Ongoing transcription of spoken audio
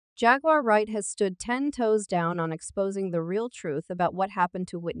Jaguar Wright has stood 10 toes down on exposing the real truth about what happened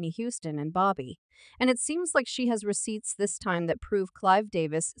to Whitney Houston and Bobbi. And it seems like she has receipts this time that prove Clive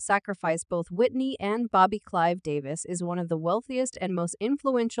Davis sacrificed both Whitney and Bobbi. Clive Davis is one of the wealthiest and most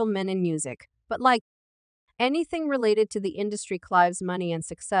influential men in music. But like anything related to the industry, Clive's money and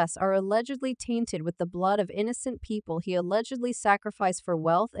success are allegedly tainted with the blood of innocent people he allegedly sacrificed for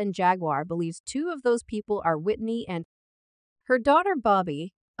wealth, and Jaguar believes two of those people are Whitney and her daughter Bobbi.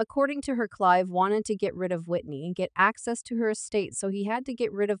 According to her, Clive wanted to get rid of Whitney and get access to her estate, so he had to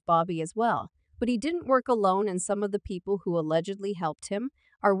get rid of Bobbi as well. But he didn't work alone, and some of the people who allegedly helped him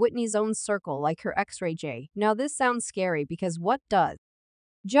are Whitney's own circle, like her ex-Ray J. Now this sounds scary, because what does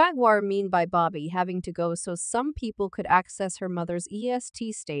Jaguar mean by Bobbi having to go so some people could access her mother's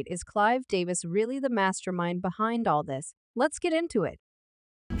EST state? Is Clive Davis really the mastermind behind all this? Let's get into it.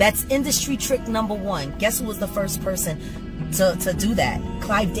 That's industry trick number one. Guess who was the first person to do that?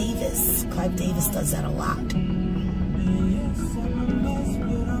 Clive Davis. Clive Davis does that a lot.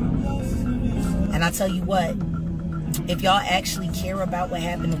 And I tell you what, if y'all actually care about what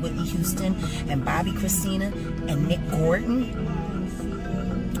happened to Whitney Houston and Bobbi Kristina and Nick Gordon,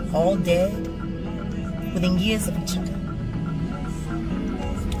 all dead within years of each other,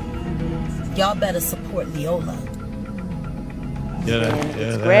 y'all better support Leola.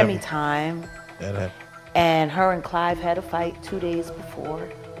 It's Grammy time. And her and Clive had a fight 2 days before.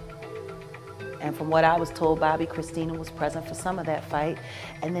 And from what I was told, Bobbi Kristina was present for some of that fight.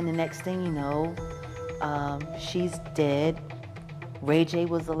 And then the next thing you know, she's dead. Ray J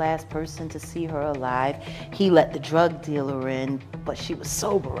was the last person to see her alive. He let the drug dealer in, but she was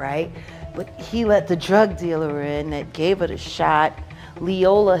sober, right? But he let the drug dealer in that gave her the shot.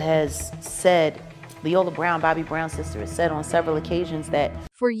 Leola has said, Leola Brown, Bobbi Brown's sister, has said on several occasions that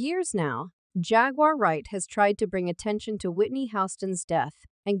for years now, Jaguar Wright has tried to bring attention to Whitney Houston's death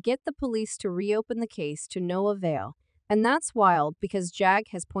and get the police to reopen the case, to no avail. And that's wild, because Jag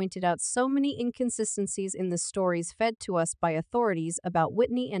has pointed out so many inconsistencies in the stories fed to us by authorities about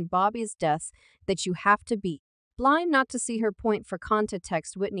Whitney and Bobbi's deaths that you have to be blind not to see her point. For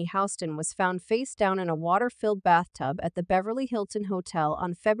context, Whitney Houston was found face down in a water-filled bathtub at the Beverly Hilton Hotel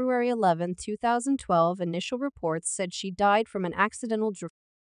on February 11, 2012. Initial reports said she died from an accidental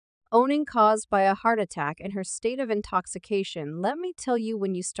drowning caused by a heart attack and her state of intoxication. Let me tell you,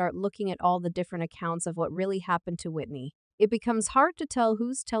 when you start looking at all the different accounts of what really happened to Whitney, it becomes hard to tell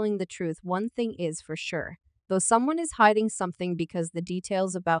who's telling the truth. One thing is for sure, though, someone is hiding something, because the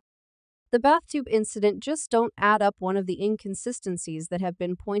details about the bathtub incident just don't add up. One of the inconsistencies that have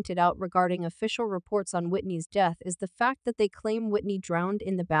been pointed out regarding official reports on Whitney's death is the fact that they claim Whitney drowned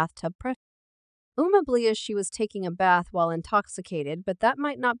in the bathtub, presumably as she was taking a bath while intoxicated, but that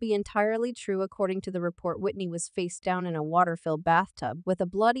might not be entirely true. According to the report, Whitney was face down in a water-filled bathtub with a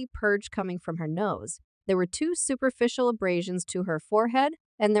bloody purge coming from her nose. There were two superficial abrasions to her forehead,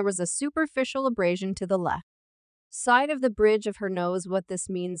 and there was a superficial abrasion to the left side of the bridge of her nose. What this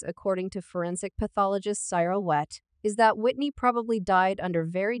means, according to forensic pathologist Cyril Wett, is that Whitney probably died under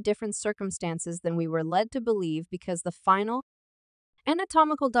very different circumstances than we were led to believe, because the final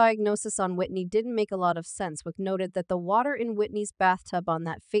anatomical diagnosis on Whitney didn't make a lot of sense. Wick noted that the water in Whitney's bathtub on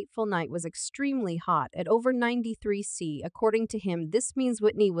that fateful night was extremely hot, at over 93 C. According to him, this means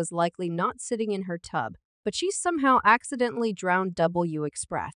Whitney was likely not sitting in her tub, but she somehow accidentally drowned. W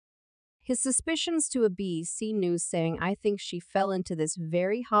expressed his suspicions to ABC News, saying, "I think she fell into this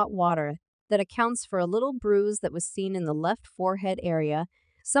very hot water. That accounts for a little bruise that was seen in the left forehead area,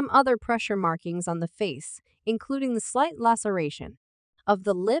 some other pressure markings on the face, including the slight laceration of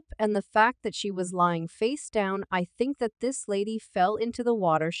the lip, and the fact that she was lying face down. I think that this lady fell into the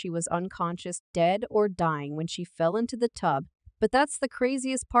water. She was unconscious, dead or dying when she fell into the tub." But that's the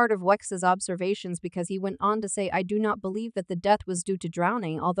craziest part of Wex's observations, because he went on to say, "I do not believe that the death was due to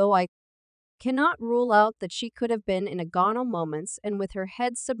drowning, although I cannot rule out that she could have been in agonal moments, and with her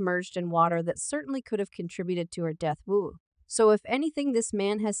head submerged in water, that certainly could have contributed to her death." Woo. So if anything this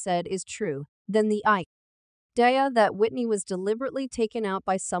man has said is true, then the idea that Whitney was deliberately taken out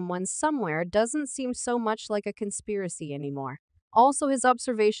by someone somewhere doesn't seem so much like a conspiracy anymore. Also, his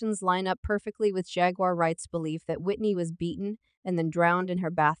observations line up perfectly with Jaguar Wright's belief that Whitney was beaten and then drowned in her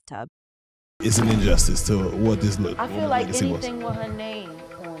bathtub. It's an injustice to what this I feel like anything with her name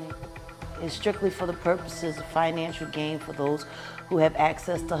on it is strictly for the purposes of financial gain for those who have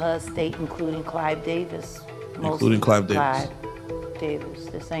access to her estate, including Clive Davis. Clive Davis.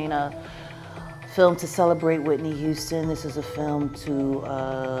 This ain't a film to celebrate Whitney Houston. This is a film to,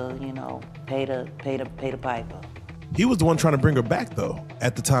 pay the piper. He was the one trying to bring her back, though,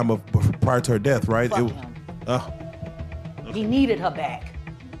 at the time of prior to her death, right? Fuck him. He needed her back.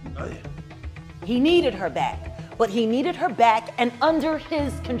 Oh, yeah. He needed her back, but he needed her back and under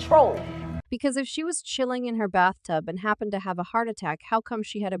his control. Because if she was chilling in her bathtub and happened to have a heart attack, how come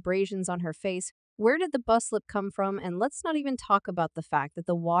she had abrasions on her face? Where did the bus slip come from? And let's not even talk about the fact that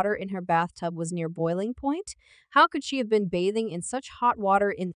the water in her bathtub was near boiling point. How could she have been bathing in such hot water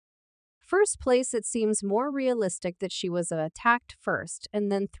in first place? It seems more realistic that she was attacked first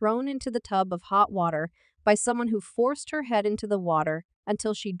and then thrown into the tub of hot water by someone who forced her head into the water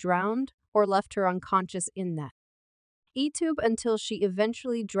until she drowned or left her unconscious in that E-tube until she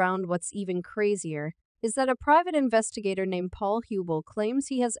eventually drowned. What's even crazier is that a private investigator named Paul Hubel claims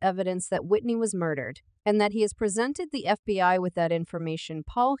he has evidence that Whitney was murdered and that he has presented the FBI with that information.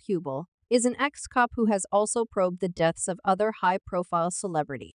 Paul Hubel is an ex-cop who has also probed the deaths of other high-profile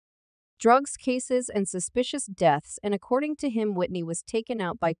celebrities, drugs cases, and suspicious deaths, and according to him, Whitney was taken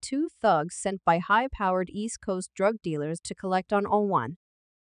out by two thugs sent by high-powered East Coast drug dealers to collect on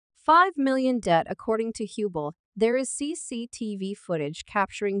 $1.5 million debt. According to Hubel, there is CCTV footage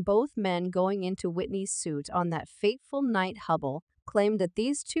capturing both men going into Whitney's suite on that fateful night. Hubel claimed that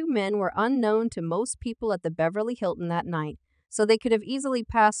these two men were unknown to most people at the Beverly Hilton that night, so they could have easily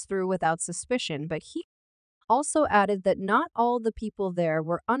passed through without suspicion, but he also added that not all the people there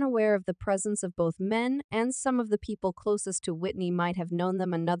were unaware of the presence of both men, and some of the people closest to Whitney might have known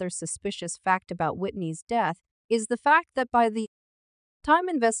them. Another suspicious fact about Whitney's death is the fact that by the time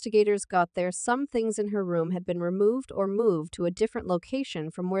investigators got there, some things in her room had been removed or moved to a different location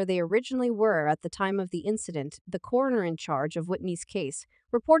from where they originally were at the time of the incident. The coroner in charge of Whitney's case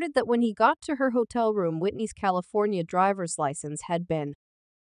reported that when he got to her hotel room, Whitney's California driver's license had been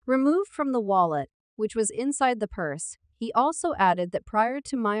removed from the wallet, which was inside the purse. He also added that prior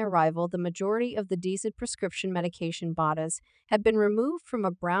to my arrival, the majority of the decent prescription medication bottles had been removed from a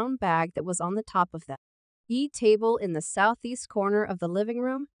brown bag that was on the top of the table in the southeast corner of the living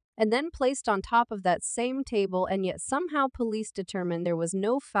room, and then placed on top of that same table, and yet somehow police determined there was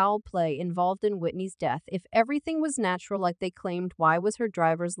no foul play involved in Whitney's death. If everything was natural like they claimed, why was her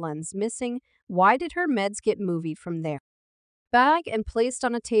driver's lens missing? Why did her meds get moved from their bag and placed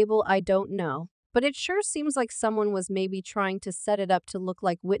on a table? I don't know. But it sure seems like someone was maybe trying to set it up to look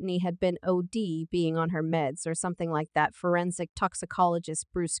like Whitney had been OD being on her meds or something like that. Forensic toxicologist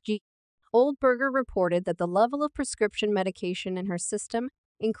Bruce G. Oldberger reported that the level of prescription medication in her system,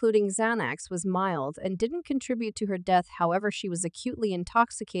 including Xanax, was mild and didn't contribute to her death. However, she was acutely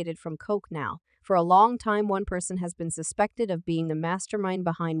intoxicated from coke now. For a long time, one person has been suspected of being the mastermind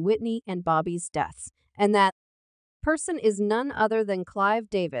behind Whitney and Bobbi's deaths, and that person is none other than Clive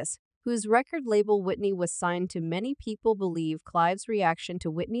Davis, whose record label Whitney was signed to. Many people believe Clive's reaction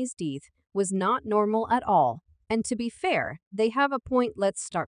to Whitney's death was not normal at all, and to be fair, they have a point. Let's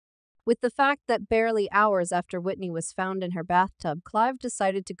start with the fact that barely hours after Whitney was found in her bathtub, Clive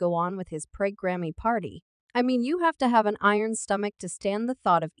decided to go on with his pre-Grammy party. I mean, you have to have an iron stomach to stand the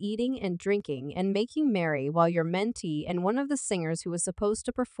thought of eating and drinking and making merry while your mentee and one of the singers who was supposed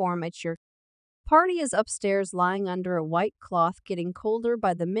to perform at your party is upstairs lying under a white cloth, getting colder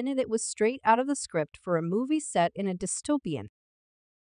by the minute. It was straight out of the script for a movie set in a dystopian